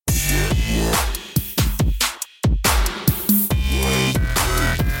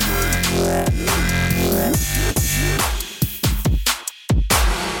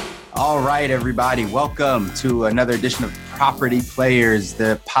right, everybody. Welcome to another edition of Property Players,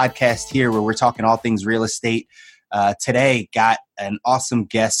 the podcast here where we're talking all things real estate. Today, got an awesome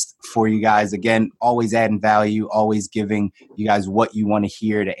guest for you guys. Again, always adding value, always giving you guys what you want to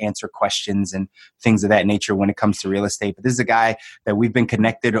hear to answer questions and things of that nature when it comes to real estate. But this is a guy that we've been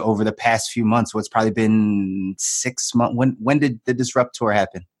connected over the past few months. What's probably been 6 months. When did the Disrupt Tour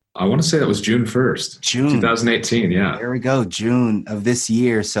happen? I want to say that was June 1st, June 2018. Yeah. There we go. June of this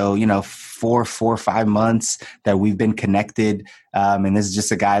year. So, 4 or 5 months that we've been connected. And this is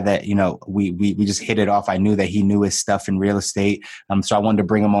just a guy that, we just hit it off. I knew that he knew his stuff in real estate. So I wanted to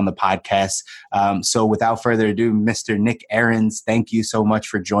bring him on the podcast. So without further ado, Mr. Nick Ahrens, thank you so much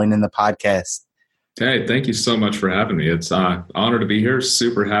for joining the podcast. Hey, thank you so much for having me. It's an honor to be here.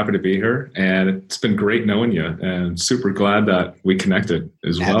 Super happy to be here. And it's been great knowing you and super glad that we connected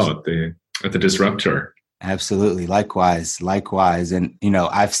as well at the Disrupt Tour. Absolutely. Likewise. And,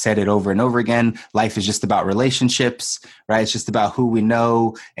 I've said it over and over again. Life is just about relationships, right? It's just about who we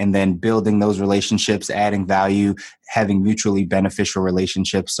know and then building those relationships, adding value, having mutually beneficial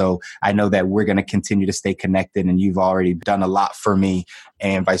relationships. So I know that we're going to continue to stay connected, and you've already done a lot for me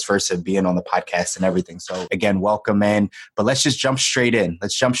and vice versa, being on the podcast and everything. So again, welcome in, but let's just jump straight in.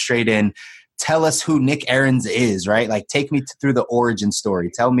 Tell us who Nick Ahrens is, right? Like, take me through the origin story.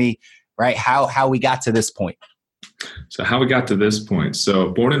 Tell me, right, how we got to this point. So how we got to this point. So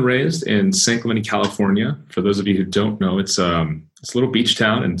born and raised in San Clemente, California. For those of you who don't know, it's a little beach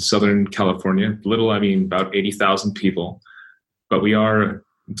town in Southern California. Little, I mean, about 80,000 people. But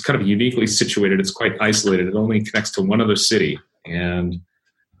it's kind of uniquely situated. It's quite isolated. It only connects to one other city. And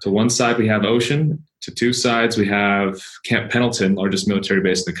to one side, we have ocean. To two sides, we have Camp Pendleton, largest military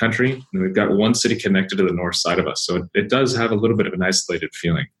base in the country. And we've got one city connected to the north side of us. So it does have a little bit of an isolated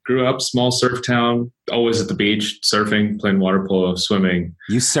feeling. Grew up, small surf town, always at the beach, surfing, playing water polo, swimming.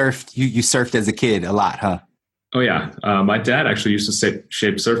 You surfed as a kid a lot, huh? Oh, yeah. My dad actually used to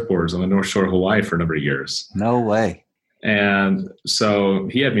shape surfboards on the North Shore of Hawaii for a number of years. No way. And so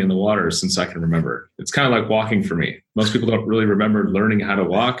he had me in the water since I can remember. It's kind of like walking for me. Most people don't really remember learning how to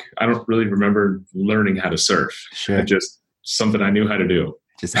walk. I don't really remember learning how to surf. Sure. It's just something I knew how to do.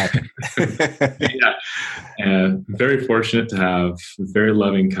 Just happened. Yeah. And very fortunate to have very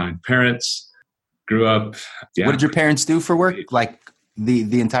loving, kind parents. Grew up. Yeah. What did your parents do for work? Like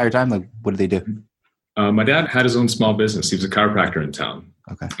the entire time? Like, what did they do? My dad had his own small business. He was a chiropractor in town.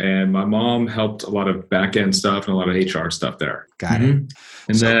 Okay. And my mom helped a lot of back end stuff and a lot of HR stuff there. Got it.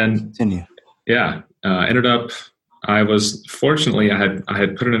 And so then continue. Yeah, ended up. I had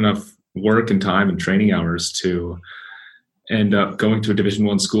put in enough work and time and training hours to end up going to a Division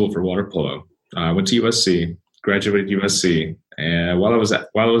I school for water polo. I went to USC, graduated USC, and while I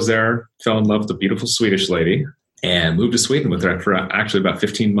was there, fell in love with a beautiful Swedish lady and moved to Sweden with her for actually about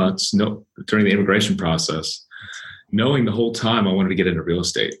 15 months. During the immigration process. Knowing the whole time I wanted to get into real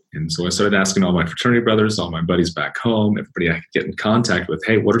estate. And so I started asking all my fraternity brothers, all my buddies back home, everybody I could get in contact with,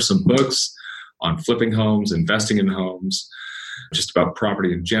 hey, what are some books on flipping homes, investing in homes, just about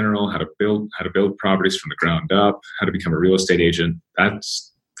property in general, how to build properties from the ground up, how to become a real estate agent.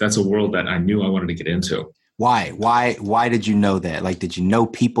 That's a world that I knew I wanted to get into. Why did you know that? Like, did you know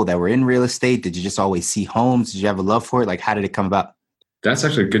people that were in real estate? Did you just always see homes? Did you have a love for it? Like, how did it come about? That's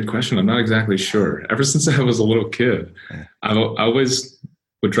actually a good question. I'm not exactly sure. Ever since I was a little kid, I always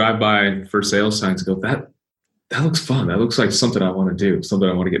would drive by for sale signs and go, that looks fun. That looks like something I want to do, something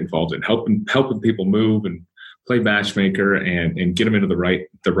I want to get involved in, helping people move and play matchmaker and get them into the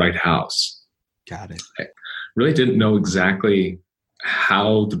right house. Got it. I really didn't know exactly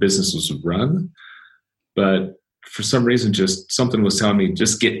how the business was run, but for some reason, just something was telling me,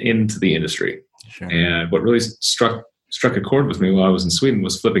 just get into the industry. Sure. And what really struck a chord with me while I was in Sweden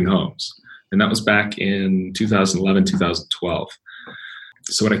was flipping homes. And that was back in 2011, 2012.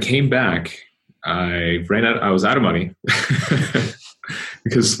 So when I came back, I was out of money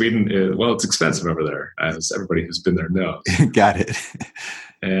because Sweden it's expensive over there, as everybody who's been there knows. Got it.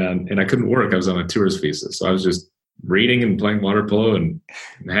 And I couldn't work. I was on a tourist visa. So I was just reading and playing water polo and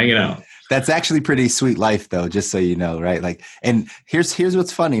hanging out. That's actually pretty sweet life, though, just so you know, right? Like, and here's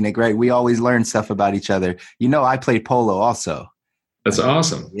what's funny, Nick, right? We always learn stuff about each other. I played polo also. That's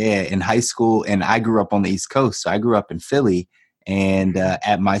awesome. Yeah, in high school, and I grew up on the East Coast. So I grew up in Philly, and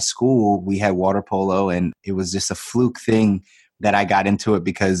at my school, we had water polo, and it was just a fluke thing that I got into it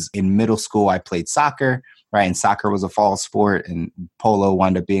because in middle school, I played soccer, right? And soccer was a fall sport, and polo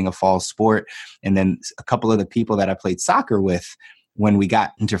wound up being a fall sport. And then a couple of the people that I played soccer with, when we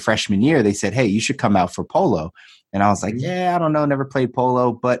got into freshman year, they said, hey, you should come out for polo. And I was like, yeah, I don't know, never played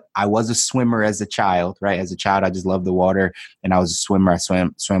polo, but I was a swimmer as a child, right? As a child, I just loved the water, and I was a swimmer. I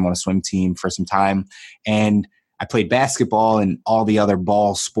swam on a swim team for some time, and I played basketball and all the other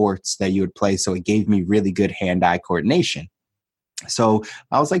ball sports that you would play. So it gave me really good hand-eye coordination. So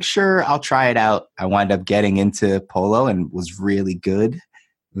I was like, sure, I'll try it out. I wound up getting into polo and was really good.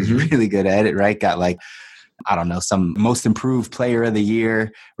 Really good at it, right? Got like, I don't know, some most improved player of the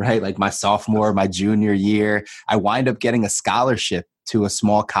year, right? Like my sophomore, my junior year. I wind up getting a scholarship to a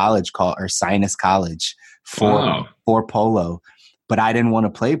small college called Ursinus College for polo. But I didn't want to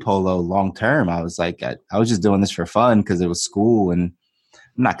play polo long term. I was like, I was just doing this for fun because it was school, and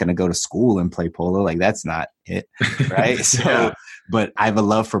I'm not going to go to school and play polo. Like, that's not it, right? So, but I have a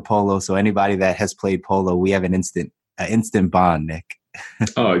love for polo. So anybody that has played polo, we have an instant bond, Nick.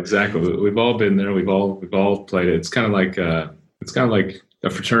 Oh, exactly. We've all been there. We've all played it. It's kind of like a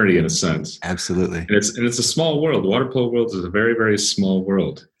fraternity in a sense. Absolutely. And it's a small world. The water polo world is a very, very small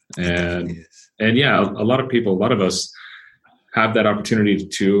world. And yeah, a lot of us have that opportunity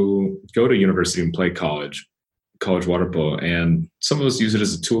to go to university and play college water polo. And some of us use it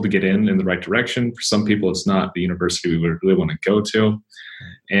as a tool to get in the right direction. For some people, it's not the university we would really want to go to.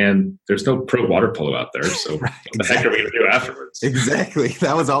 And there's no pro water polo out there. So what the heck are we going to do afterwards? Exactly.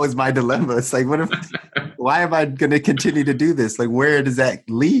 That was always my dilemma. It's like, why am I going to continue to do this? Like, where does that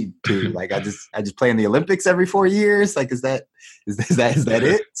lead to? Like, I just play in the Olympics every 4 years. Like, is that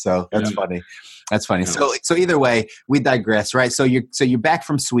it? So that's funny. That's funny. Yeah. So either way, we digress, right? So you're back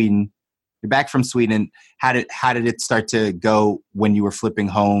from Sweden. You're back from Sweden. How did it start to go when you were flipping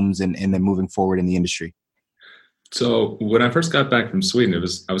homes and then moving forward in the industry? So when I first got back from Sweden,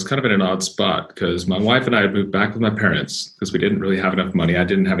 I was kind of in an odd spot because my wife and I had moved back with my parents because we didn't really have enough money. I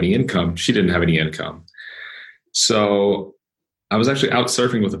didn't have any income. She didn't have any income. So I was actually out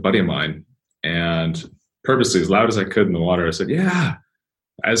surfing with a buddy of mine, and purposely, as loud as I could in the water, I said, yeah,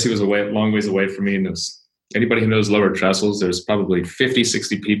 as he was long ways away from me. And anybody who knows Lower Trestles, there's probably 50,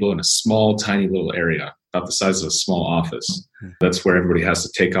 60 people in a small, tiny little area, about the size of a small office. That's where everybody has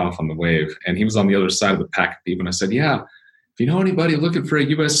to take off on the wave. And he was on the other side of the pack of people. And I said, yeah, if you know anybody looking for a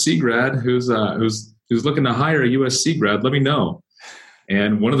USC grad who's looking to hire a USC grad, let me know.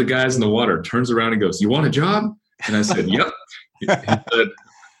 And one of the guys in the water turns around and goes, you want a job? And I said, yep. He said,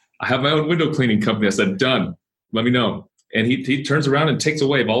 I have my own window cleaning company. I said, done. Let me know. And he turns around and takes a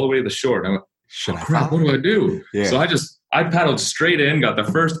wave all the way to the shore. And I went, crap, what do I do? Yeah. So I paddled straight in, got the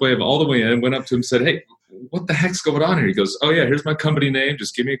first wave all the way in, went up to him and said, hey, what the heck's going on here? He goes, oh yeah, here's my company name.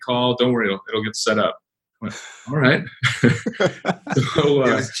 Just give me a call. Don't worry, it'll get set up. I went, all right. So,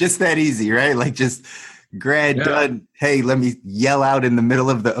 it was just that easy, right? Like just grad done. Hey, let me yell out in the middle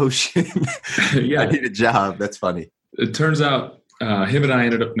of the ocean. I need a job. That's funny. It turns out him and I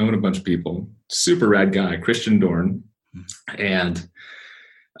ended up knowing a bunch of people. Super rad guy, Christian Dorn. And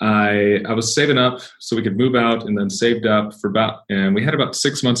I was saving up so we could move out, and then saved up and we had about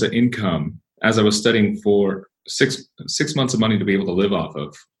 6 months of income as I was studying for six months of money to be able to live off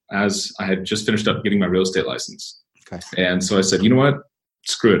of, as I had just finished up getting my real estate license. Okay. And so I said, you know what?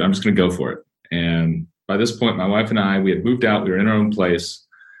 Screw it. I'm just going to go for it. And by this point, my wife and I, we had moved out. We were in our own place,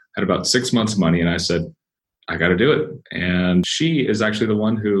 had about 6 months of money. And I said, I got to do it. And she is actually the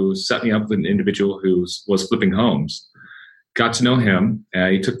one who set me up with an individual who was flipping homes. Got to know him.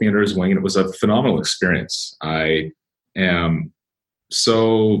 He took me under his wing, and it was a phenomenal experience. I am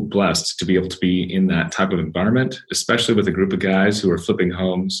so blessed to be able to be in that type of environment, especially with a group of guys who are flipping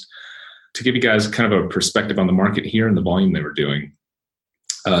homes. To give you guys kind of a perspective on the market here and the volume they were doing,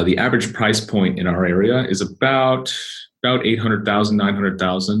 the average price point in our area is about 800,000,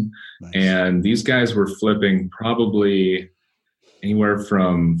 900,000. Nice. And these guys were flipping probably anywhere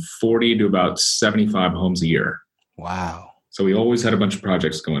from 40 to about 75 homes a year. Wow. So we always had a bunch of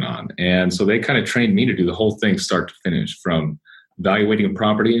projects going on. And so they kind of trained me to do the whole thing start to finish, from evaluating a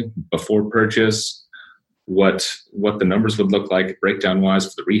property before purchase, what the numbers would look like breakdown wise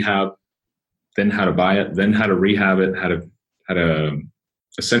for the rehab, then how to buy it, then how to rehab it, how to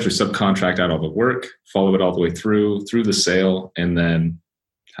essentially subcontract out all the work, follow it all the way through the sale, and then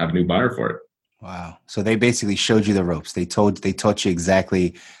have a new buyer for it. Wow. So they basically showed you the ropes. They taught you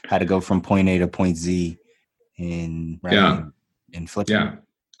exactly how to go from point A to point Z in flipping. Yeah.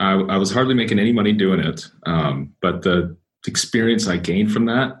 I was hardly making any money doing it. But the experience I gained from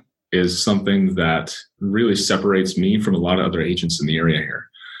that is something that really separates me from a lot of other agents in the area here.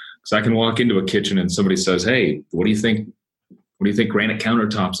 So I can walk into a kitchen and somebody says, hey, what do you think granite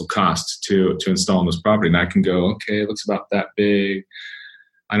countertops will cost to install on this property? And I can go, okay, it looks about that big.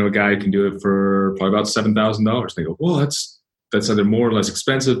 I know a guy who can do it for probably about $7,000. They go, well, that's either more or less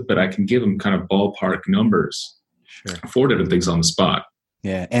expensive, but I can give them kind of ballpark numbers for different things on the spot.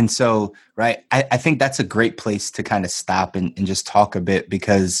 Yeah. And so, right, I think that's a great place to kind of stop and just talk a bit,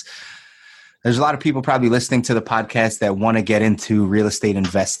 because there's a lot of people probably listening to the podcast that want to get into real estate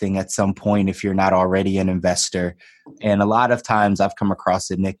investing at some point if you're not already an investor. And a lot of times I've come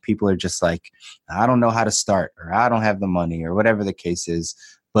across it, Nick, people are just like, I don't know how to start, or I don't have the money, or whatever the case is.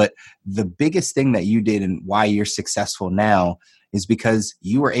 But the biggest thing that you did and why you're successful now is because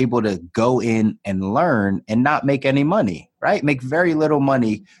you were able to go in and learn and not make any money, right? Make very little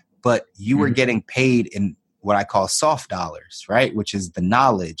money, but you were getting paid in what I call soft dollars, right? Which is the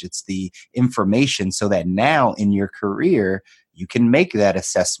knowledge, it's the information, so that now in your career, you can make that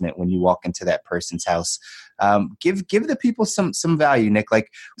assessment when you walk into that person's house. Give the people some value, Nick,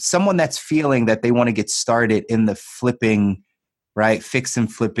 like someone that's feeling that they want to get started in the flipping, right, fix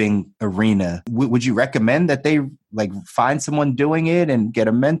and flipping arena. Would you recommend that they like find someone doing it and get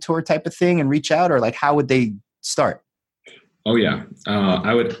a mentor type of thing and reach out, or like how would they start? Oh, yeah.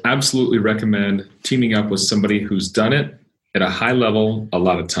 I would absolutely recommend teaming up with somebody who's done it at a high level a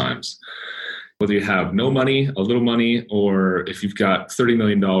lot of times. Whether you have no money, a little money, or if you've got $30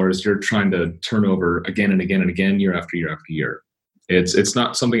 million, you're trying to turn over again and again and again, year after year after year. It's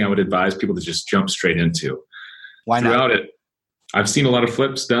not something I would advise people to just jump straight into. Why not? Throughout it, I've seen a lot of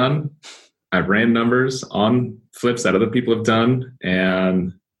flips done. I've ran numbers on flips that other people have done,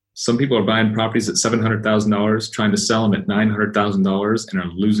 and some people are buying properties at $700,000, trying to sell them at $900,000, and are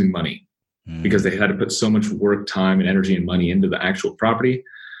losing money because they had to put so much work, time, and energy and money into the actual property,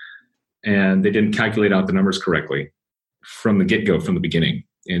 and they didn't calculate out the numbers correctly from the get-go, from the beginning.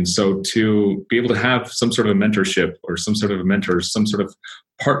 And so to be able to have some sort of a mentorship or some sort of a mentor, some sort of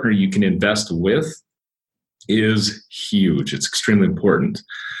partner you can invest with is huge. It's extremely important.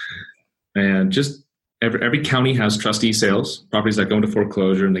 And just every county has trustee sales, properties that go into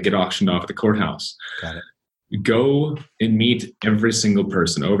foreclosure and they get auctioned off at the courthouse. Got it. Go and meet every single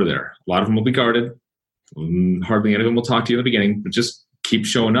person over there. A lot of them will be guarded. Hardly any of them will talk to you in the beginning, but just keep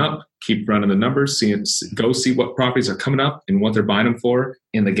showing up, keep running the numbers, go see what properties are coming up and what they're buying them for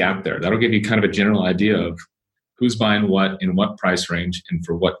in the gap there. That'll give you kind of a general idea of who's buying what in what price range and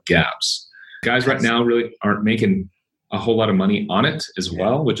for what gaps. Guys right now really aren't making a whole lot of money on it as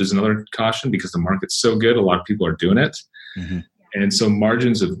well, which is another caution because the market's so good. A lot of people are doing it. Mm-hmm. And so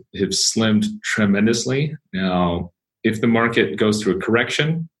margins have slimmed tremendously. Now, if the market goes through a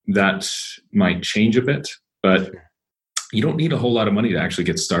correction, that might change a bit, but you don't need a whole lot of money to actually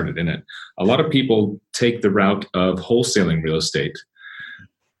get started in it. A lot of people take the route of wholesaling real estate,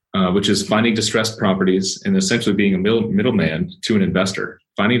 which is finding distressed properties and essentially being a middleman to an investor.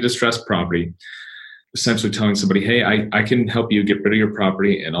 Finding a distressed property, essentially telling somebody, hey, I can help you get rid of your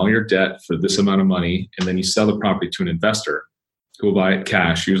property and all your debt for this amount of money. And then you sell the property to an investor who will buy it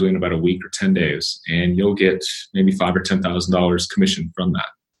cash, usually in about a week or 10 days. And you'll get maybe $5,000 or $10,000 commission from that.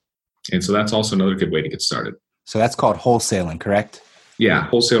 And so that's also another good way to get started. So that's called wholesaling, correct? Yeah,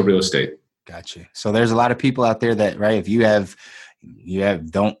 wholesale real estate. Gotcha. So there's a lot of people out there that, right, if you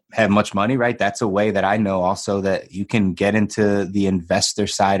don't have much money, right? That's a way that I know also that you can get into the investor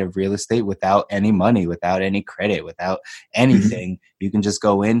side of real estate without any money, without any credit, without anything. Mm-hmm. You can just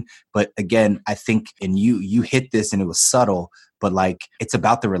go in. But again, I think, and you hit this and it was subtle, but like it's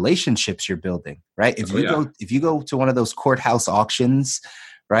about the relationships you're building, right? If you go to one of those courthouse auctions,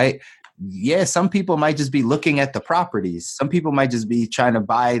 right? Yeah, some people might just be looking at the properties. Some people might just be trying to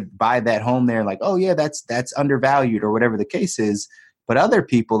buy that home there, like, oh yeah, that's undervalued or whatever the case is. But other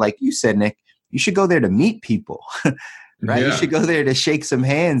people, like you said, Nick, you should go there to meet people, right? Yeah. You should go there to shake some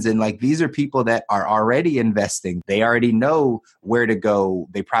hands. And like, these are people that are already investing. They already know where to go.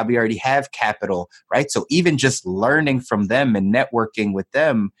 They probably already have capital, right? So even just learning from them and networking with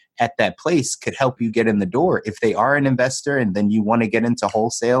them at that place could help you get in the door. If they are an investor and then you want to get into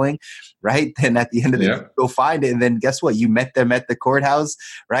wholesaling, right? Then at the end of the day, go find it. And then guess what? You met them at the courthouse,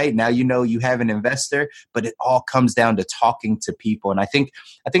 right? Now you know you have an investor, but it all comes down to talking to people. And I think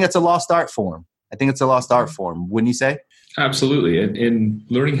that's a lost art form. Wouldn't you say? Absolutely. And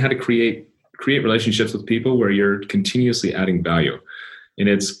learning how to create relationships with people where you're continuously adding value. And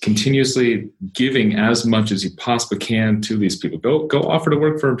it's continuously giving as much as you possibly can to these people. Go offer to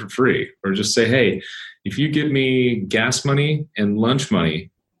work for them for free, or just say, hey, if you give me gas money and lunch money,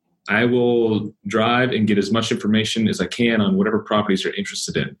 I will drive and get as much information as I can on whatever properties you're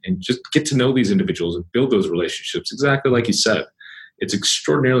interested in, and just get to know these individuals and build those relationships. Exactly like you said, it's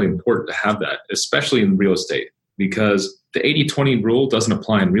extraordinarily important to have that, especially in real estate, because the 80-20 rule doesn't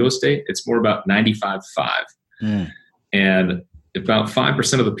apply in real estate. It's more about 95-5. And about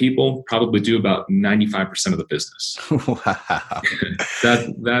 5% of the people probably do about 95% of the business. Wow.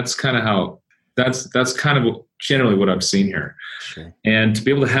 That's kind of how, that's kind of generally what I've seen here. Sure. And to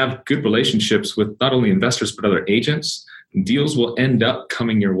be able to have good relationships with not only investors, but other agents, deals will end up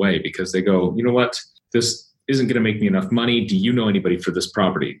coming your way because they go, you know what, this isn't going to make me enough money. Do you know anybody for this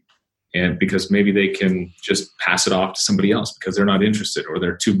property? And because maybe they can just pass it off to somebody else because they're not interested, or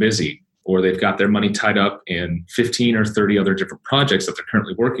they're too busy, or they've got their money tied up in 15 or 30 other different projects that they're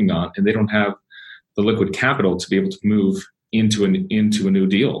currently working on, and they don't have the liquid capital to be able to move into a new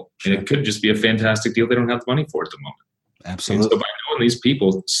deal. Sure. And it could just be a fantastic deal they don't have the money for at the moment. Absolutely. And so by knowing these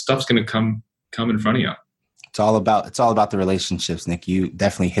people, stuff's going to come in front of you. It's all about the relationships, Nick. You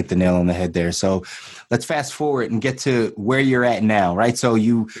definitely hit the nail on the head there. So let's fast forward and get to where you're at now, right? So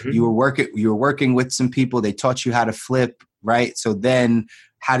you were working with some people. They taught you how to flip, right? So then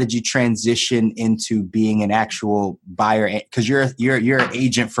how did you transition into being an actual buyer? Because you're an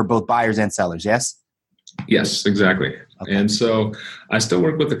agent for both buyers and sellers, yes? Yes, exactly. Okay. And so I still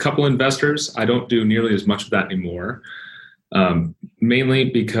work with a couple investors. I don't do nearly as much of that anymore. Mainly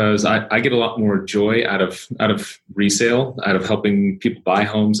because I get a lot more joy out of resale, out of helping people buy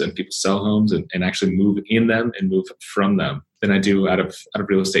homes and people sell homes and actually move in them and move from them than I do out of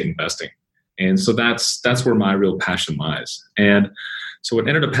real estate investing. And so that's where my real passion lies. And so what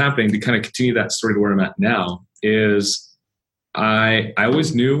ended up happening, to kind of continue that story to where I'm at now, is I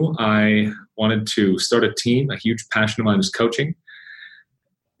always knew I wanted to start a team. A huge passion of mine is coaching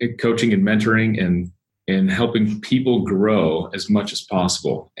and mentoring and helping people grow as much as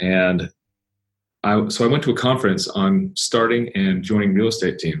possible. And so I went to a conference on starting and joining real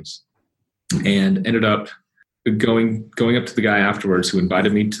estate teams, and ended up going up to the guy afterwards who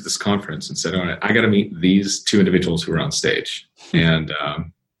invited me to this conference and said, all right, I got to meet these two individuals who are on stage. And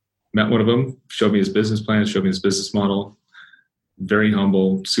met one of them, showed me his business plan, showed me his business model, very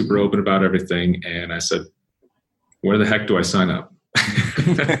humble, super open about everything. And I said, where the heck do I sign up?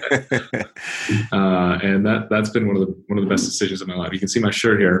 And that's been one of the best decisions of my life. You can see my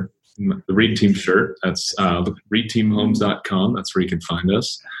shirt here, the Reed Team shirt. That's ReedTeamHomes.com. That's where you can find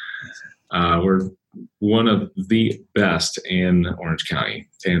us. We're one of the best in Orange County,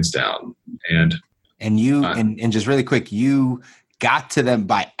 hands down. And you and just really quick, you got to them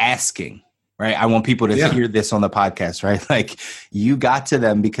by asking, right? I want people to hear this on the podcast, right? Like, you got to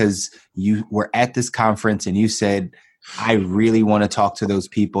them because you were at this conference and you said, I really want to talk to those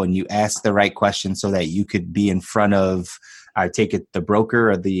people, and you asked the right questions so that you could be in front of, I take it, the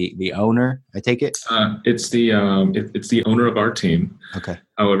broker or the owner. I take it. It's the owner of our team. Okay.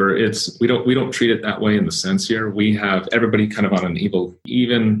 However, we don't treat it that way in the sense here. We have everybody kind of on an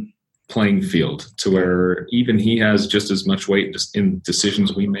even playing field, to where even he has just as much weight in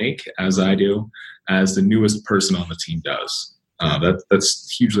decisions we make as I do, as the newest person on the team does.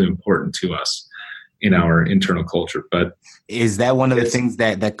 That's hugely important to us in our internal culture. But is that one of the things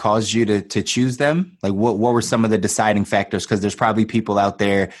that caused you to choose them? Like, what were some of the deciding factors? Because there's probably people out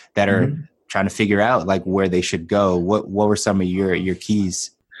there that are trying to figure out like where they should go. What were some of your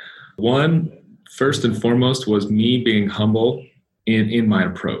keys? One, first and foremost, was me being humble in my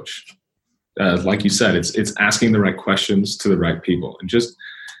approach. Like you said, it's asking the right questions to the right people, and just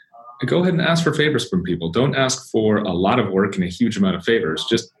go ahead and ask for favors from people. Don't ask for a lot of work and a huge amount of favors.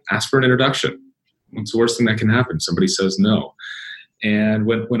 Just ask for an introduction. What's the worst thing that can happen? Somebody says no. And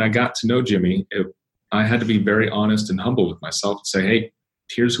when I got to know Jimmy, I had to be very honest and humble with myself and say, hey,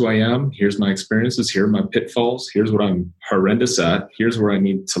 here's who I am. Here's my experiences. Here are my pitfalls. Here's what I'm horrendous at. Here's where I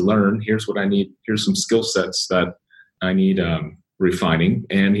need to learn. Here's what I need. Here's some skill sets that I need refining.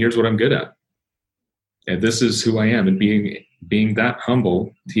 And here's what I'm good at. And this is who I am. And being that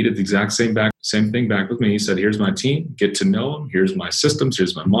humble, he did the exact same thing back with me. He said, here's my team, get to know them. Here's my systems.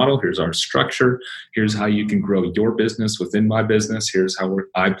 Here's my model. Here's our structure. Here's how you can grow your business within my business. Here's how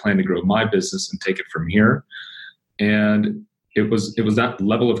I plan to grow my business and take it from here. And it was that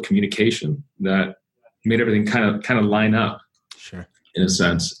level of communication that made everything kind of line up, sure, in a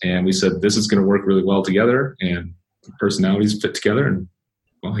sense. And we said, this is going to work really well together, and personalities fit together. And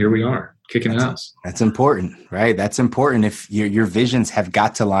well, here we are. Kicking ass. That's important, right? That's important. If your visions have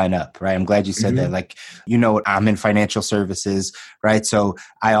got to line up, right? I'm glad you said that. Like, I'm in financial services, right? So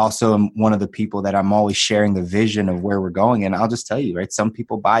I also am one of the people that I'm always sharing the vision of where we're going. And I'll just tell you, right? Some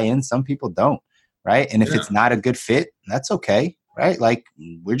people buy in, some people don't, right? And if it's not a good fit, that's okay, right? Like,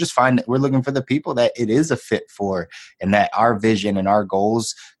 we're just we're looking for the people that it is a fit for, and that our vision and our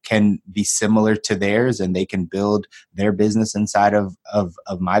goals can be similar to theirs, and they can build their business inside of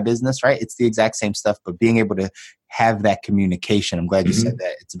my business, right? It's the exact same stuff, but being able to have that communication. I'm glad you said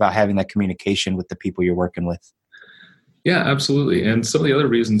that. It's about having that communication with the people you're working with. Yeah, absolutely. And some of the other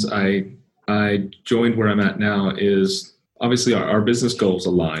reasons I joined where I'm at now is obviously our business goals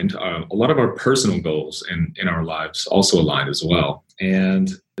aligned. A lot of our personal goals in our lives also aligned as well.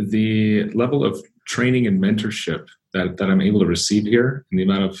 And the level of training and mentorship that I'm able to receive here and the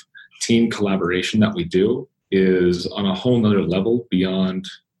amount of team collaboration that we do is on a whole nother level beyond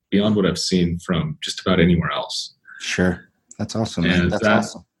what I've seen from just about anywhere else. Sure. That's awesome, man. And That's that,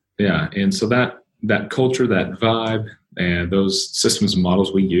 awesome. yeah. And so that culture, that vibe, and those systems and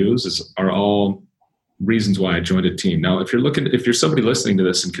models we use are all reasons why I joined a team. Now, if you're somebody listening to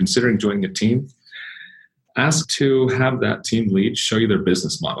this and considering joining a team, ask to have that team lead show you their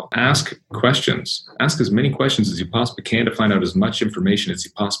business model. Ask questions. Ask as many questions as you possibly can to find out as much information as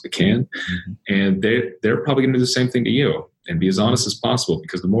you possibly can. Mm-hmm. And they're probably going to do the same thing to you and be as honest as possible,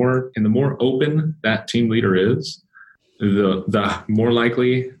 because the more open that team leader is, the more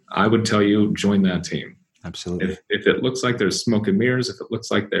likely I would tell you join that team. Absolutely. If it looks like there's smoke and mirrors, if it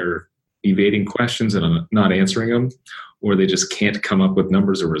looks like they're evading questions and I'm not answering them, or they just can't come up with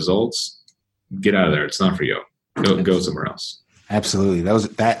numbers or results, get out of there. It's not for you. Go somewhere else. Absolutely.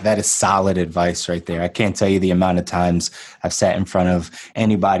 That is solid advice right there. I can't tell you the amount of times I've sat in front of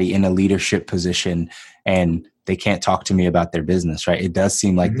anybody in a leadership position and they can't talk to me about their business, right? It does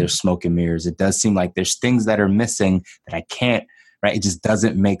seem like there's smoke and mirrors. It does seem like there's things that are missing that I can't, right? It just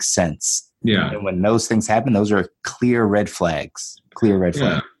doesn't make sense. Yeah. And when those things happen, those are clear red flags.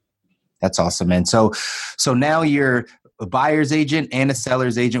 Yeah. That's awesome, man. So now you're a buyer's agent and a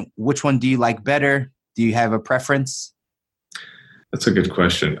seller's agent. Which one do you like better? Do you have a preference? That's a good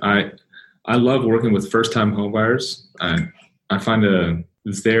question. I love working with first-time homebuyers. I find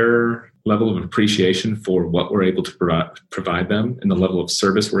their level of appreciation for what we're able to provide them and the level of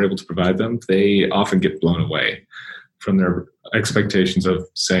service we're able to provide them, they often get blown away from their expectations of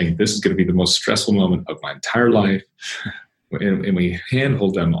saying, this is going to be the most stressful moment of my entire life. And we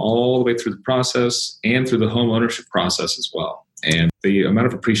handhold them all the way through the process and through the home ownership process as well. And the amount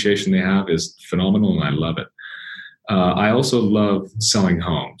of appreciation they have is phenomenal, and I love it. I also love selling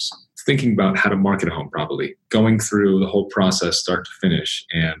homes, thinking about how to market a home properly, going through the whole process start to finish,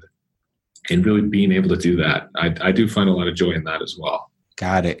 and really being able to do that. I do find a lot of joy in that as well.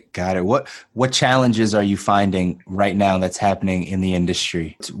 Got it. What challenges are you finding right now that's happening in the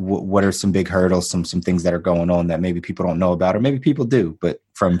industry? What are some big hurdles, some things that are going on that maybe people don't know about, or maybe people do, but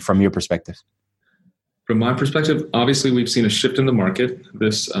from your perspective? From my perspective, obviously we've seen a shift in the market.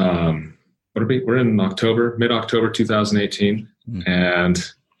 This, we're in October, mid-October 2018,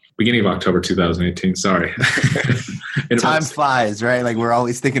 and beginning of October 2018, sorry. Time flies, right? Like we're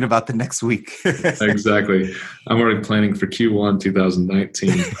always thinking about the next week. Exactly. I'm already planning for Q1 2019.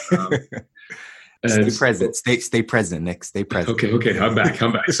 Stay present. Stay present, Nick. Stay present. Okay. I'm back.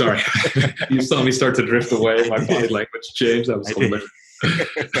 Sorry. You saw me start to drift away. My body language changed. That was hilarious.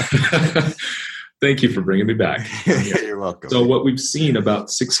 Thank you for bringing me back. You're welcome. So what we've seen about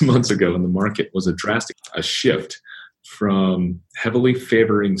 6 months ago in the market was a shift from heavily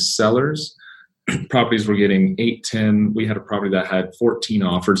favoring sellers. Properties were getting 8, 10. We had a property that had 14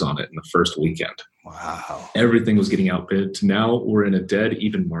 offers on it in the first weekend. Wow. Everything was getting outbid. To now we're in a dead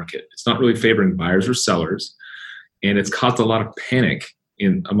even market. It's not really favoring buyers or sellers. And it's caused a lot of panic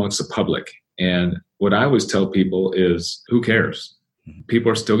amongst the public. And what I always tell people is, who cares?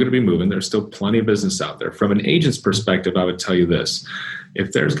 People are still going to be moving. There's still plenty of business out there. From an agent's perspective, I would tell you this.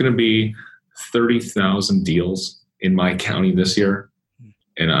 If there's going to be 30,000 deals in my county this year,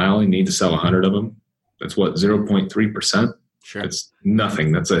 and I only need to sell 100 of them, that's what, 0.3%? Sure. It's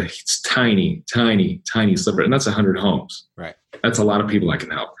nothing. It's tiny, tiny, tiny sliver. And that's 100 homes. Right. That's a lot of people I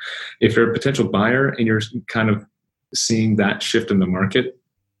can help. If you're a potential buyer and you're kind of seeing that shift in the market,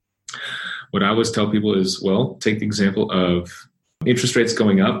 what I always tell people is, well, take the example of interest rates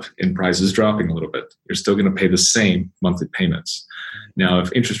going up and prices dropping a little bit. You're still going to pay the same monthly payments. Now,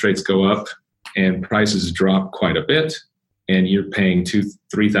 if interest rates go up and prices drop quite a bit, and you're paying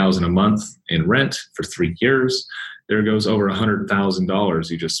 $2,000-3,000 a month in rent for 3 years, there goes over $100,000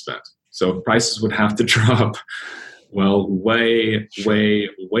 you just spent. So prices would have to drop, well, way, way,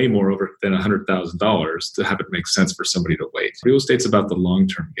 way more over than $100,000 to have it make sense for somebody to wait. Real estate's about the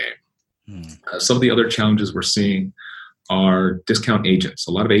long-term game. Some of the other challenges we're seeing are discount agents.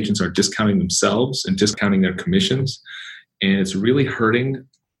 A lot of agents are discounting themselves and discounting their commissions, and it's really hurting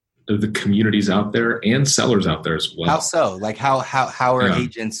the communities out there and sellers out there as well. How so? Like how are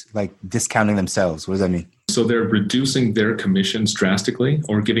agents like discounting themselves? What does that mean? So they're reducing their commissions drastically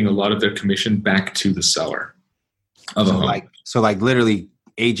or giving a lot of their commission back to the seller of a home. So literally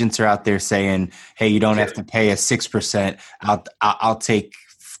agents are out there saying, hey, you don't have to pay a 6%. I'll take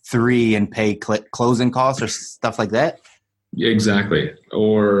 3 and pay closing costs or stuff like that. Exactly.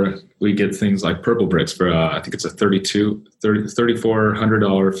 Or we get things like Purplebricks for, I think it's a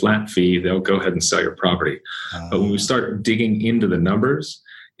 $3,400 flat fee. They'll go ahead and sell your property. But when we start digging into the numbers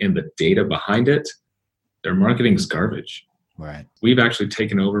and the data behind it, their marketing is garbage. Right. We've actually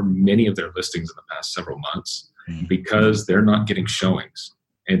taken over many of their listings in the past several months because they're not getting showings.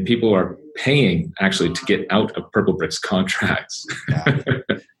 And people are paying actually to get out of Purplebricks contracts.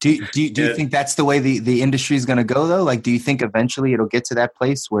 Do you think that's the way the industry is going to go though? Like, do you think eventually it'll get to that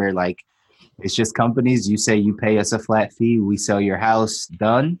place where like it's just companies, you say you pay us a flat fee, we sell your house,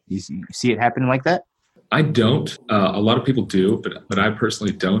 done? You see it happening like that? I don't. A lot of people do, but I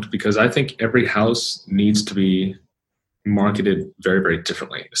personally don't, because I think every house needs to be marketed very, very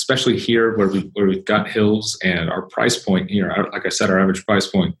differently, especially here where we've got hills and our price point here, like I said, our average price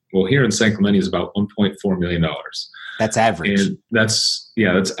point, well, here in San Clemente is about $1.4 million. That's average. And that's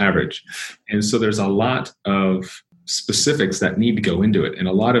average. And so there's a lot of specifics that need to go into it and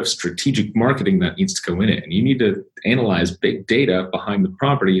a lot of strategic marketing that needs to go in it. And you need to analyze big data behind the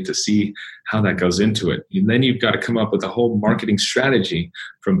property to see how that goes into it. And then you've got to come up with a whole marketing strategy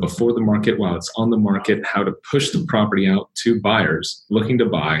from before the market, while it's on the market, how to push the property out to buyers looking to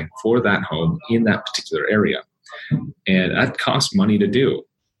buy for that home in that particular area. And that costs money to do.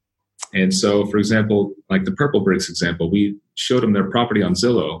 And so, for example, like the Purplebricks example, we showed them their property on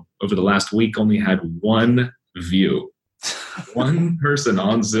Zillow. Over the last week, only had one view. One person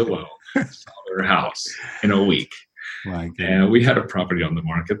on Zillow saw their house in a week. And we had a property on the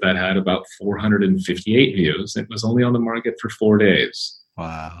market that had about 458 views. It was only on the market for 4 days.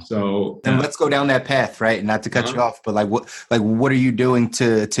 Wow. So then let's go down that path, right? Not to cut you off, but what are you doing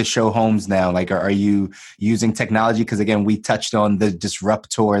to show homes now? Like, are you using technology? Because again, we touched on the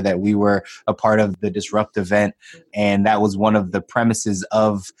Disruptor, that we were a part of the Disrupt event. And that was one of the premises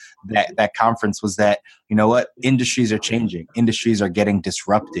of that conference, was that, you know what, industries are changing. Industries are getting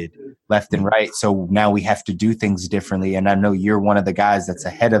disrupted left and right. So now we have to do things differently. And I know you're one of the guys that's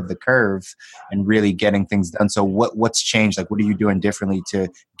ahead of the curve and really getting things done. So what's changed? Like, what are you doing differently to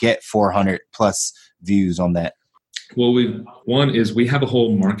get 400 plus views on that? Well, we have a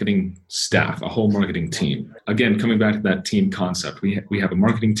whole marketing staff, a whole marketing team. Again, coming back to that team concept, we have a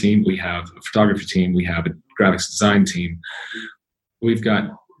marketing team, we have a photography team, we have a graphics design team. We've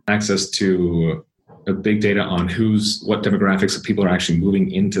got access to a big data on what demographics of people are actually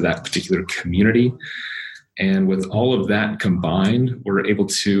moving into that particular community. And with all of that combined, we're able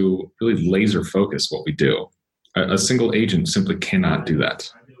to really laser focus what we do. A single agent simply cannot do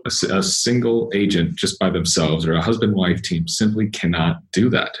that. A single agent just by themselves, or a husband-wife team, simply cannot do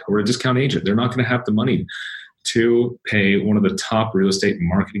that. Or a discount agent, they're not going to have the money to pay one of the top real estate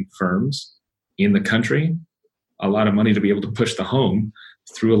marketing firms in the country a lot of money to be able to push the home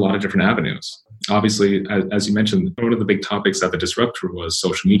through a lot of different avenues. Obviously, as you mentioned, one of the big topics at the Disruptor was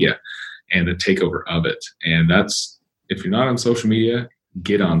social media and the takeover of it. And that's, if you're not on social media,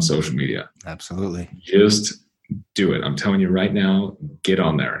 get on social media. Absolutely. Just do it. I'm telling you right now, get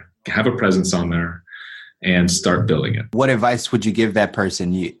on there. Have a presence on there and start building it. What advice would you give that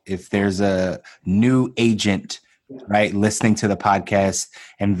person if there's a new agent, right, listening to the podcast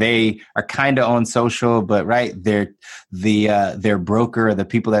and they are kind of on social, but right, their broker or the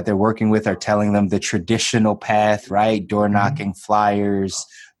people that they're working with are telling them the traditional path, right? Door knocking, flyers,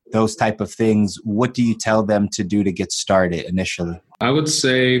 those type of things. What do you tell them to do to get started initially? I would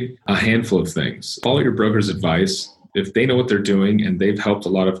say a handful of things. Follow your broker's advice. If they know what they're doing and they've helped a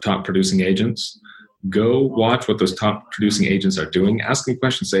lot of top producing agents, go watch what those top producing agents are doing. Ask them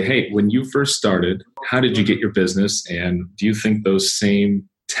questions. Say, hey, when you first started, how did you get your business? And do you think those same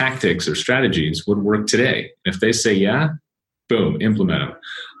tactics or strategies would work today? If they say, yeah, boom, implement them.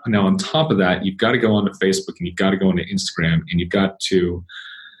 Now, on top of that, you've got to go onto Facebook and you've got to go onto Instagram and you've got to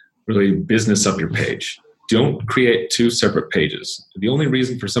really business up your page. Don't create two separate pages. The only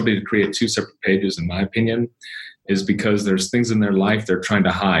reason for somebody to create two separate pages, in my opinion, is because there's things in their life they're trying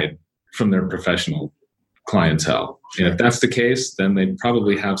to hide from their professional clientele. And if that's the case, then they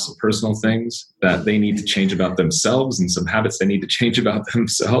probably have some personal things that they need to change about themselves and some habits they need to change about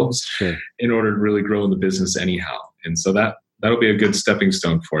themselves in order to really grow in the business anyhow. And so that'll be a good stepping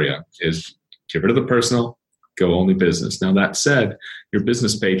stone for you, is get rid of the personal, go only business. Now, that said, your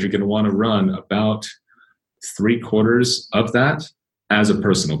business page, you're going to want to run about 3/4 of that as a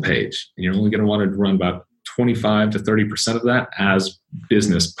personal page. And you're only going to want to run about 25 to 30% of that as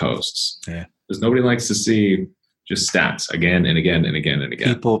business posts. Yeah. Because nobody likes to see just stats again and again and again and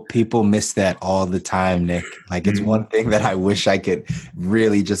again. People miss that all the time, Nick. Like it's one thing that I wish I could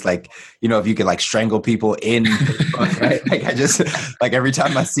really just like, if you could like strangle people in, right? Like I just like every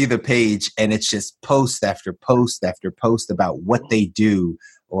time I see the page and it's just post after post after post about what they do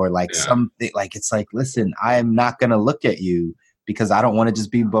or like something like, it's like, listen, I am not going to look at you because I don't want to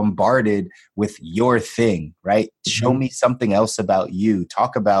just be bombarded with your thing, right? Show me something else about you.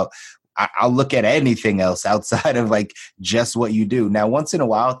 Talk about, I'll look at anything else outside of like just what you do. Now, once in a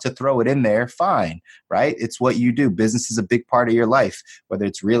while to throw it in there, fine, right? It's what you do. Business is a big part of your life, whether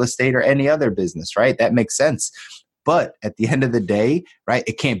it's real estate or any other business, right? That makes sense. But at the end of the day, right,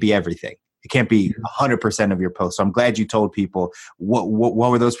 it can't be everything. It can't be 100% of your posts. So I'm glad you told people what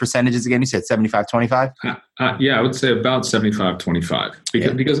were those percentages again? You said 75-25? Yeah, I would say about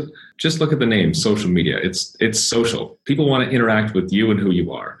 75-25 because just look at the name, social media. It's social. People want to interact with you and who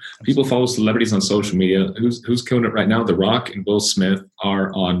you are. People follow celebrities on social media. Who's killing it right now? The Rock and Will Smith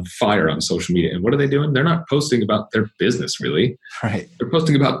are on fire on social media. And what are they doing? They're not posting about their business, really. Right. They're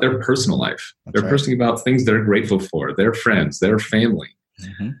posting about their personal life. They're posting about things they're grateful for, their friends, their family.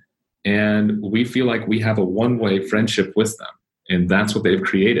 Mm-hmm. And we feel like we have a one-way friendship with them. And that's what they've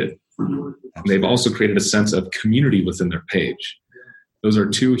created. Absolutely. They've also created a sense of community within their page. Those are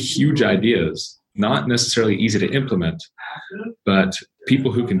two huge ideas, not necessarily easy to implement, but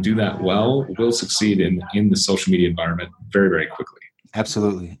people who can do that well will succeed in the social media environment very, very quickly.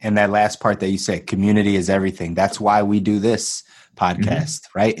 Absolutely. And that last part that you said, community is everything. That's why we do this podcast,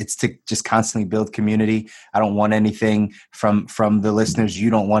 right? It's to just constantly build community. I don't want anything from the listeners. You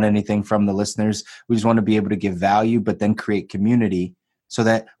don't want anything from the listeners. We just want to be able to give value, but then create community so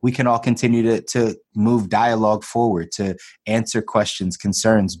that we can all continue to move dialogue forward, to answer questions,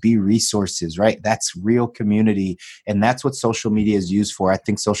 concerns, be resources, right? That's real community. And that's what social media is used for. I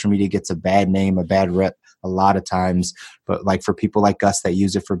think social media gets a bad name, a bad rep a lot of times, but like for people like us that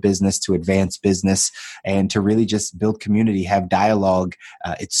use it for business, to advance business and to really just build community, have dialogue,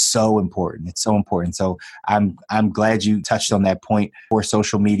 it's so important. It's so important. So I'm glad you touched on that point for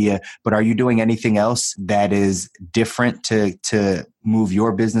social media, but are you doing anything else that is different to move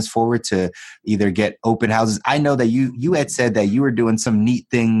your business forward, to either get open houses? I know that you had said that you were doing some neat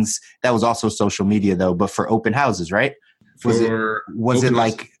things. That was also social media though, but for open houses, right? Was it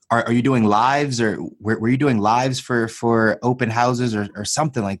like, are you doing lives, or were you doing lives for open houses or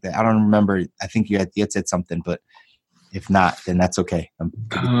something like that? I don't remember. I think you had said something, but if not, then that's okay.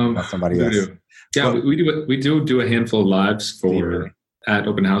 Somebody else. Yeah, we do a handful of lives at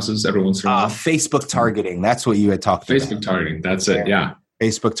open houses every once in a while. Facebook targeting. That's what you had talked about. Facebook targeting. That's it. Yeah.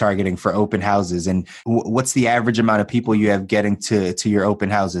 Facebook targeting for open houses. And what's the average amount of people you have getting to your open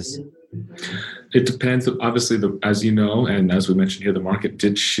houses? It depends. Obviously, as you know, and as we mentioned here, the market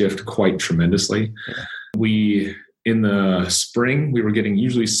did shift quite tremendously. Yeah. In the spring, we were getting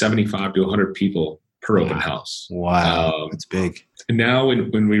usually 75 to 100 people per open house. Wow, that's big. And now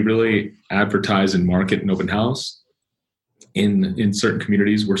when we really advertise and market an open house in certain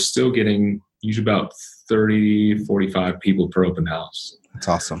communities, we're still getting usually about 30, 45 people per open house. That's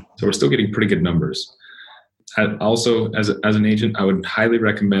awesome. So we're still getting pretty good numbers. Also, as an agent, I would highly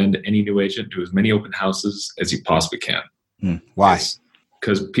recommend any new agent do as many open houses as you possibly can. Why?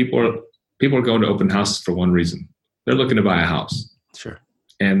 Because people are going to open houses for one reason. They're looking to buy a house. Sure.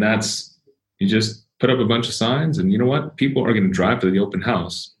 And you just put up a bunch of signs, and you know what? People are going to drive to the open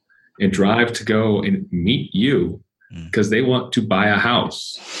house and drive to go and meet you because they want to buy a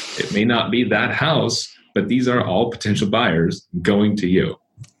house. It may not be that house, but these are all potential buyers going to you.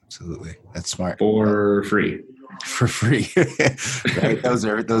 Absolutely. That's smart. For free. For free. Right? Those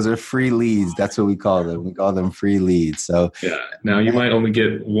are free leads. That's what we call them. We call them free leads. So yeah. Now you might only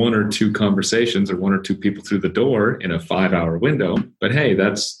get one or two conversations or one or two people through the door in a 5-hour window, but hey,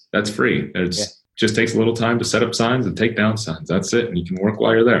 that's free. Just takes a little time to set up signs and take down signs. That's it. And you can work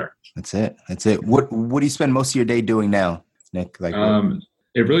while you're there. That's it. What do you spend most of your day doing now, Nick?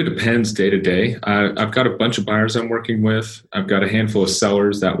 It really depends day to day. I've got a bunch of buyers I'm working with. I've got a handful of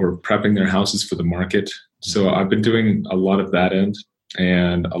sellers that were prepping their houses for the market. So I've been doing a lot of that end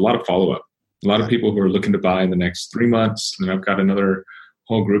and a lot of follow-up. A lot of people who are looking to buy in the next 3 months. And I've got another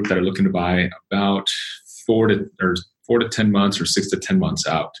whole group that are looking to buy about 4 to 10 months or 6 to 10 months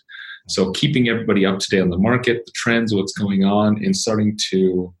out. So keeping everybody up to date on the market, the trends, what's going on, and starting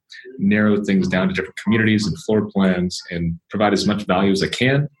to narrow things down to different communities and floor plans and provide as much value as I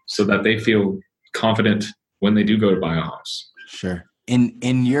can so that they feel confident when they do go to buy a house. Sure.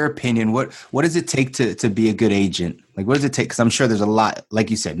 In your opinion, what does it take to be a good agent? Like, what does it take? Because I'm sure there's a lot, like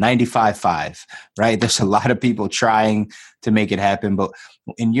you said, 95.5, right? There's a lot of people trying to make it happen. But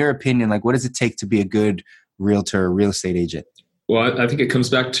in your opinion, like, what does it take to be a good realtor or real estate agent? Well, I think it comes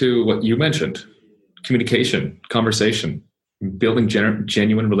back to what you mentioned: communication, conversation, building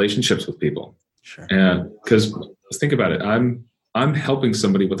genuine relationships with people. Sure. Because think about it, I'm helping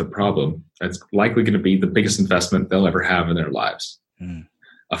somebody with a problem that's likely going to be the biggest investment they'll ever have in their lives. Mm.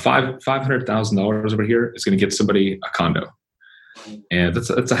 A $500,000 over here is going to get somebody a condo, and that's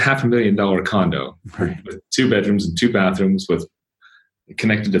a $500,000 condo, right, with 2 bedrooms and 2 bathrooms, with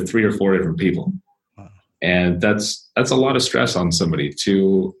connected to 3 or 4 different people. Wow. And that's a lot of stress on somebody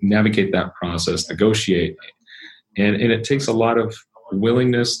to navigate that process, negotiate, and it takes a lot of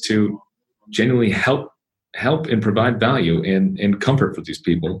willingness to genuinely help and provide value and comfort for these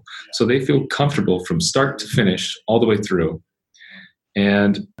people, so they feel comfortable from start to finish all the way through.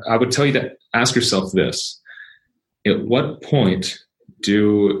 And I would tell you to ask yourself this: at what point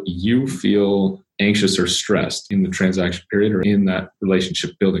do you feel anxious or stressed in the transaction period or in that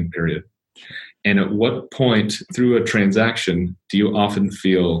relationship building period? And at what point through a transaction do you often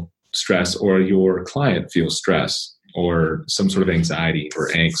feel stress, or your client feels stress or some sort of anxiety or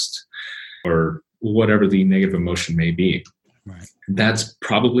angst or whatever the negative emotion may be? Right. That's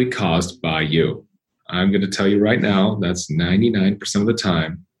probably caused by you. I'm going to tell you right now, that's 99% of the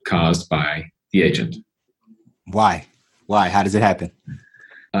time caused by the agent. Why? How does it happen?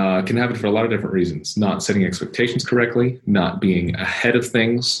 It can happen for a lot of different reasons. Not setting expectations correctly, not being ahead of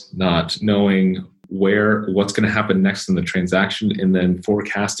things, not knowing what's going to happen next in the transaction, and then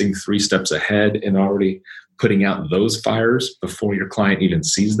forecasting 3 steps ahead and already putting out those fires before your client even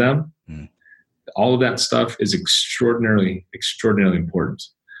sees them. Mm. All of that stuff is extraordinarily, extraordinarily important.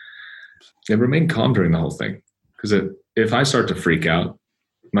 And remain calm during the whole thing. Because if I start to freak out,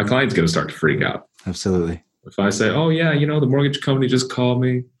 my client's going to start to freak out. Absolutely. If I say, oh, yeah, the mortgage company just called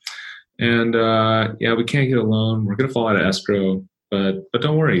me, and we can't get a loan. We're going to fall out of escrow. But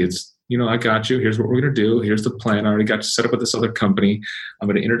don't worry. It's, I got you. Here's what we're going to do. Here's the plan. I already got you set up with this other company. I'm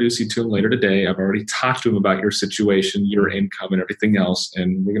going to introduce you to him later today. I've already talked to him about your situation, your income, and everything else.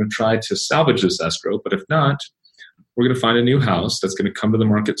 And we're going to try to salvage this escrow. But if not, we're going to find a new house that's going to come to the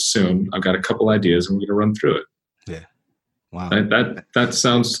market soon. I've got a couple ideas, and we're going to run through it. Yeah. Wow. That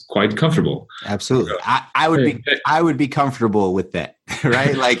sounds quite comfortable. Absolutely. I would be comfortable with that,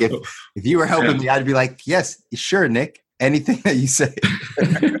 right? Like if you were helping me, I'd be like, yes, sure, Nick, anything that you say.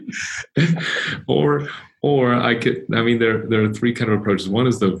 or there are 3 kind of approaches. One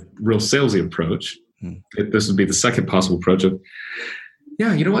is the real salesy approach. This would be the second possible approach of,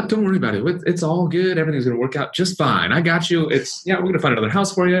 yeah, you know what? Don't worry about it. It's all good. Everything's going to work out just fine. I got you. We're going to find another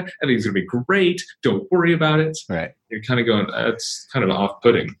house for you. Everything's going to be great. Don't worry about it. Right. You're kind of going, that's kind of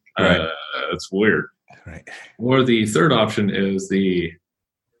off-putting. Right. It's weird. Right. Or the third option is the,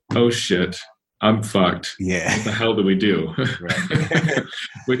 oh shit, I'm fucked. Yeah. What the hell do we do? Right.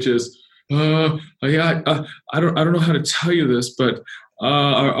 Which is, I don't know how to tell you this, but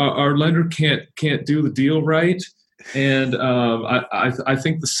our lender can't do the deal right. And I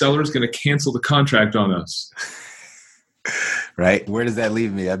think the seller's going to cancel the contract on us. Right. Where does that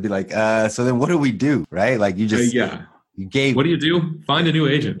leave me? I'd be like, so then what do we do? Right. Like you just, you gave. What do you do? Find a new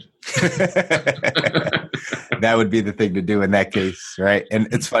agent. That would be the thing to do in that case. Right. And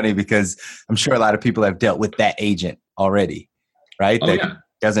it's funny because I'm sure a lot of people have dealt with that agent already. Right.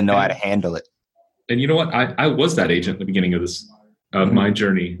 Doesn't know how to handle it. And you know what? I was that agent at the beginning of this. My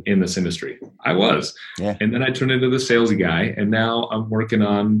journey in this industry. I was. Yeah. And then I turned into the salesy guy. And now I'm working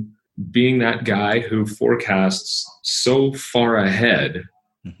on being that guy who forecasts so far ahead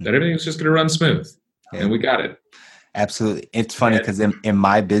that everything's just going to run smooth. Yeah. And we got it. Absolutely. It's funny because in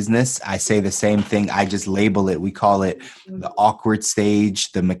my business, I say the same thing. I just label it. We call it the awkward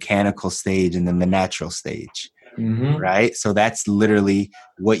stage, the mechanical stage, and then the natural stage. Mm-hmm. Right. So that's literally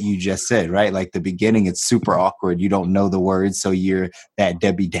what you just said, right? Like the beginning, it's super awkward. You don't know the words. So you're that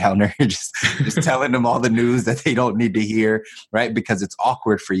Debbie Downer, just telling them all the news that they don't need to hear, right? Because it's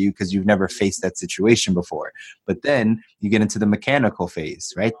awkward for you because you've never faced that situation before. But then you get into the mechanical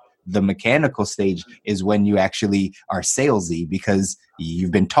phase, right? The mechanical stage is when you actually are salesy because you've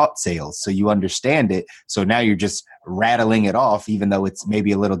been taught sales. So you understand it. So now you're just rattling it off, even though it's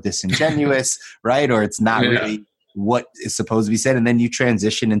maybe a little disingenuous, right? Or it's not really what is supposed to be said. And then you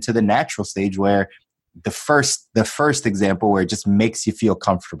transition into the natural stage where the first example where it just makes you feel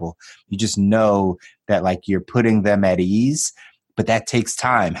comfortable. You just know that like you're putting them at ease, but that takes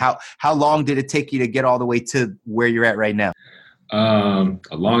time. How long did it take you to get all the way to where you're at right now? A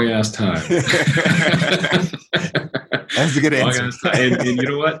long ass time. That's a good answer. And you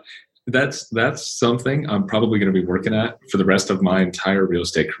know what? That's something I'm probably going to be working at for the rest of my entire real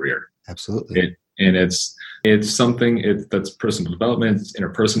estate career. Absolutely. And it's something that's personal development, it's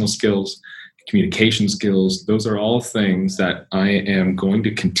interpersonal skills, communication skills. Those are all things that I am going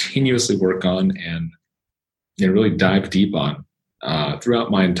to continuously work on and really dive deep on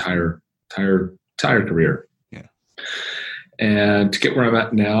throughout my entire career. Yeah. And to get where I'm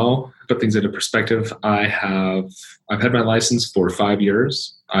at now, put things into perspective, I've had my license for 5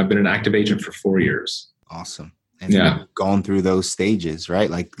 years. I've been an active agent for 4 years. Awesome. And you've gone through those stages, right?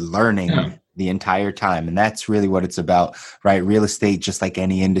 Like learning the entire time. And that's really what it's about, right? Real estate, just like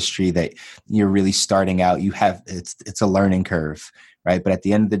any industry that you're really starting out, it's a learning curve, right? But at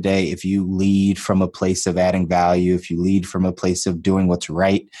the end of the day, if you lead from a place of adding value, if you lead from a place of doing what's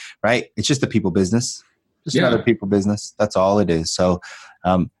right, it's just a people business. Just another people business. That's all it is. So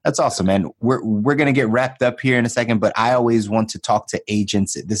that's awesome, man. We're going to get wrapped up here in a second, but I always want to talk to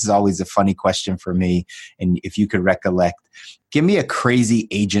agents. This is always a funny question for me. And if you could recollect, give me a crazy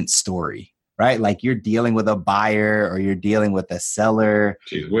agent story, right? Like you're dealing with a buyer or you're dealing with a seller.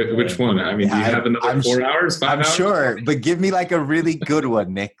 Jeez, which one? I mean, do you have another 4 hours, 5 hours? I'm sure, but give me like a really good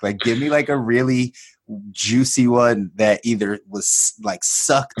one, Nick. Like give me like a really juicy one that either was like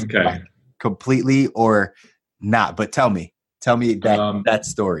sucked completely or not. But tell me that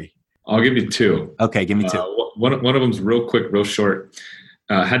story. I'll give you two. Okay, give me two. One of them's real quick, real short.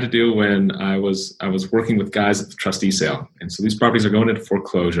 Had to do when I was working with guys at the trustee sale. And so these properties are going into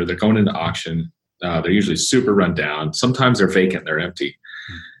foreclosure. They're going into auction. They're usually super run down. Sometimes they're vacant. They're empty.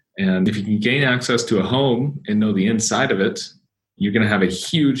 And if you can gain access to a home and know the inside of it, you're going to have a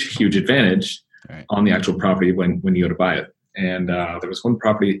huge, huge advantage on the actual property when you go to buy it. And there was one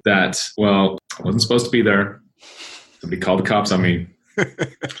property that, I wasn't supposed to be there. Somebody called the cops on me.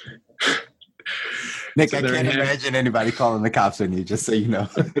 Nick, so I can't imagine anybody calling the cops on you, just so you know.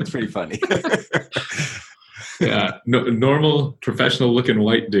 It's pretty funny. Normal, professional-looking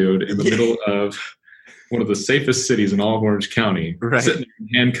white dude in the middle of one of the safest cities in all of Orange County, sitting in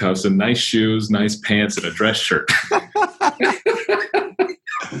handcuffs and nice shoes, nice pants, and a dress shirt.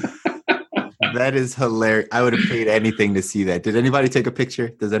 That is hilarious. I would have paid anything to see that. Did anybody take a picture?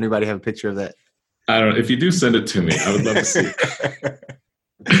 Does anybody have a picture of that? I don't know. If you do, send it to me. I would love to see it.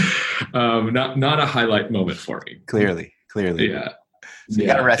 Not a highlight moment for me. Clearly. Yeah. So you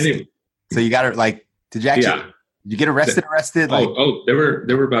got arrested. Anyway. So you got did you actually, did you get arrested? There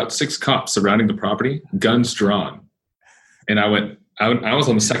were about 6 cops surrounding the property, guns drawn. And I was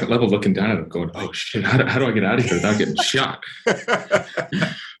on the second level looking down at them going, oh shit, how do I get out of here without getting shot?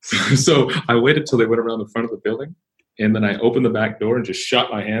 So I waited till they went around the front of the building, and then I opened the back door and just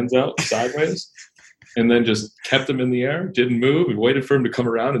shot my hands out sideways, and then just kept them in the air, didn't move, and waited for him to come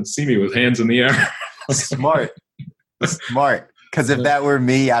around and see me with hands in the air. Smart. Because if that were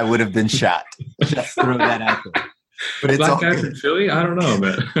me, I would have been shot. Just throw that out there. But it's Black guy from Philly? I don't know,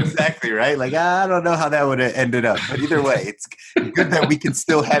 man. Exactly, right? Like, I don't know how that would have ended up. But either way, it's good that we can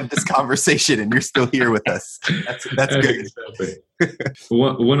still have this conversation and you're still here with us. That's good. Exactly.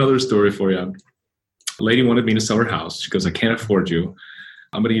 One other story for you. A lady wanted me to sell her house. She goes, I can't afford you.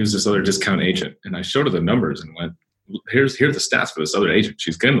 I'm going to use this other discount agent. And I showed her the numbers and went, here's the stats for this other agent.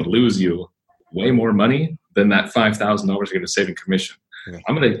 She's going to lose you way more money than that $5,000 you're going to save in commission. Okay.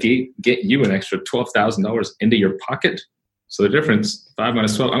 I'm going to get you an extra $12,000 into your pocket. So the difference, 5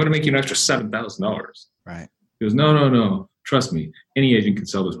 minus 12, I'm going to make you an extra $7,000. Right. He goes, no. Trust me. Any agent can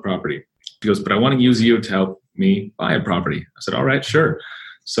sell this property. He goes, but I want to use you to help me buy a property. I said, all right, sure.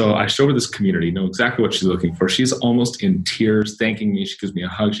 So I show her this community, know exactly what she's looking for. She's almost in tears, thanking me. She gives me a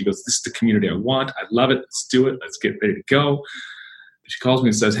hug. She goes, this is the community I want. I love it. Let's do it. Let's get ready to go. She calls me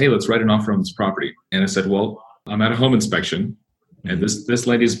and says, hey, let's write an offer on this property. And I said, well, I'm at a home inspection. And this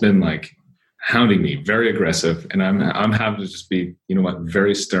lady's been like hounding me, very aggressive. And I'm having to just be,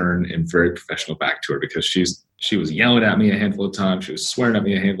 very stern and very professional back to her because she was yelling at me a handful of times. She was swearing at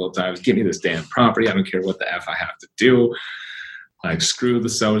me a handful of times. Give me this damn property. I don't care what the F I have to do. Like, screw the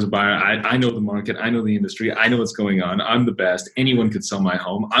seller's buyer. I know the market. I know the industry. I know what's going on. I'm the best. Anyone could sell my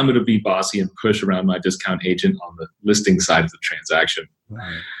home. I'm going to be bossy and push around my discount agent on the listing side of the transaction.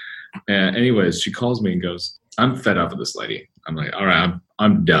 Right. And anyways, she calls me and goes, I'm fed up with this lady. I'm like, all right,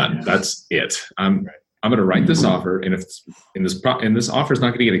 I'm done. That's it. I'm going to write this offer, and if this offer is not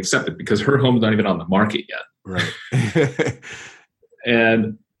going to get accepted because her home's not even on the market yet. Right.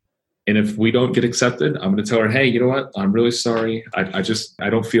 and if we don't get accepted, I'm going to tell her, hey, you know what? I'm really sorry. I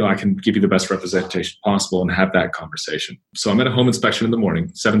don't feel I can give you the best representation possible and have that conversation. So I'm at a home inspection in the morning,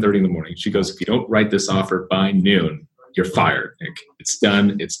 7:30 in the morning. She goes, if you don't write this offer by noon, you're fired, Nick. It's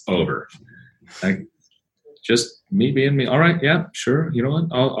done. It's over. Just me being me, all right, yeah, sure. You know what?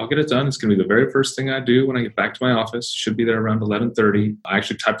 I'll get it done. It's going to be the very first thing I do when I get back to my office. Should be there around 11:30. I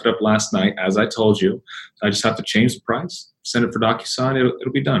actually typed it up last night, as I told you. I just have to change the price, send it for DocuSign.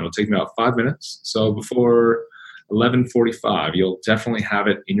 It'll be done. It'll take me about 5 minutes. So before 11:45, you'll definitely have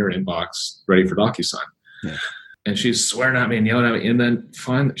it in your inbox ready for DocuSign. Yeah. And she's swearing at me and yelling at me. And then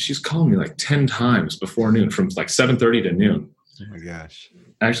she's calling me like 10 times before noon, from like 7:30 to noon. Oh my gosh.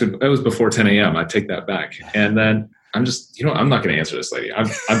 Actually, it was before 10 a.m. I take that back. And then I'm just, I'm not going to answer this lady. I'm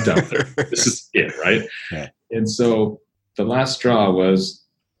done with her. This is it, right? Yeah. And so the last straw was,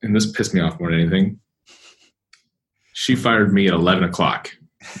 and this pissed me off more than anything, she fired me at 11 o'clock.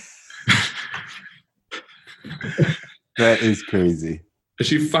 That is crazy.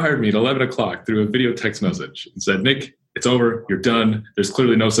 She fired me at 11 o'clock through a video text message and said, Nick, it's over. You're done. There's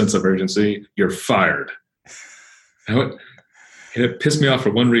clearly no sense of urgency. You're fired. And it pissed me off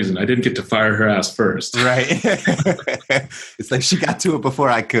for one reason. I didn't get to fire her ass first. Right. It's like she got to it before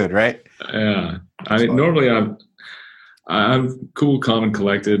I could, right? Yeah. I mean, normally I'm cool, calm, and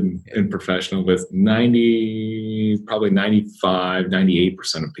collected and professional with probably 95,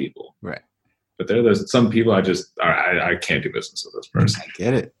 98% of people. Right. But there's some people I can't do business with this person. I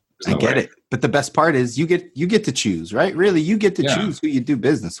get it. I get it. But the best part is you get to choose, right? Really, you get to choose who you do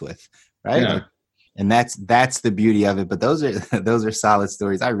business with, right? Yeah. Like, and that's the beauty of it. But those are solid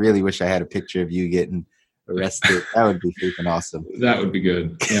stories. I really wish I had a picture of you getting arrested. That would be freaking awesome. That would be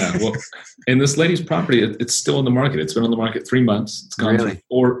good. Yeah. Well, and this lady's property, it's still on the market. It's been on the market 3 months. It's gone through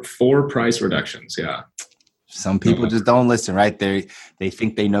four price reductions. Yeah. Some people just don't listen, right? They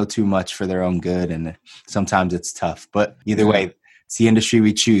think they know too much for their own good, and sometimes it's tough. But either way, it's the industry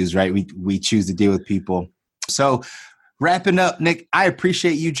we choose, right? We choose to deal with people. So wrapping up, Nick, I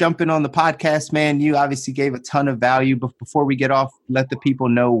appreciate you jumping on the podcast, man. You obviously gave a ton of value. But before we get off, let the people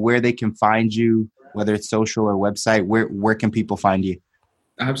know where they can find you, whether it's social or website. Where can people find you?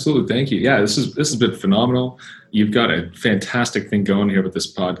 Absolutely. Thank you. Yeah, this has been phenomenal. You've got a fantastic thing going here with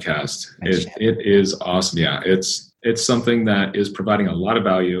this podcast. It is awesome. Yeah, it's something that is providing a lot of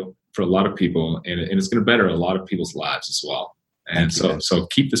value for a lot of people, and it's going to better a lot of people's lives as well. And so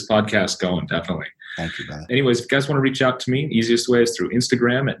keep this podcast going, definitely. Thank you, brother. Anyways, if you guys want to reach out to me, easiest way is through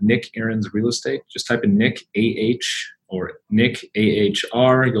Instagram at Nick Ahrens Real Estate. Just type in Nick AH or Nick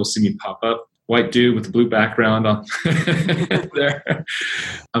AHR. You'll see me pop up. White dude with the blue background on there.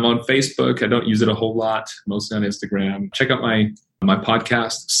 I'm on Facebook. I don't use it a whole lot, mostly on Instagram. Check out my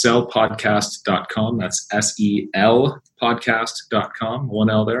podcast, sellpodcast.com. That's SEL podcast.com, 1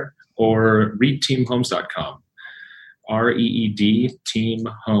 L there. Or reedteamhomes.com. REED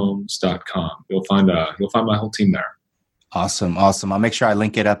teamhomes.com. You'll find my whole team there. Awesome. I'll make sure I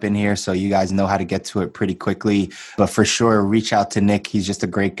link it up in here so you guys know how to get to it pretty quickly. But for sure, reach out to Nick. He's just a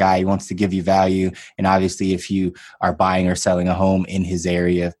great guy. He wants to give you value. And obviously, if you are buying or selling a home in his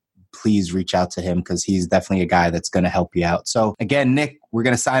area, please reach out to him because he's definitely a guy that's going to help you out. So again, Nick, we're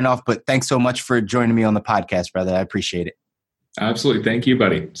going to sign off. But thanks so much for joining me on the podcast, brother. I appreciate it. Absolutely. Thank you,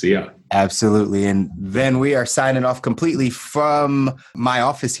 buddy. See ya. Absolutely. And then we are signing off completely from my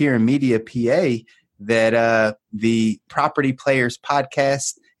office here in Media, PA. That the Property Players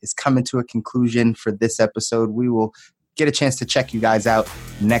podcast is coming to a conclusion for this episode. We will get a chance to check you guys out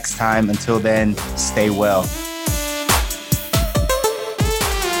next time. Until then, stay well.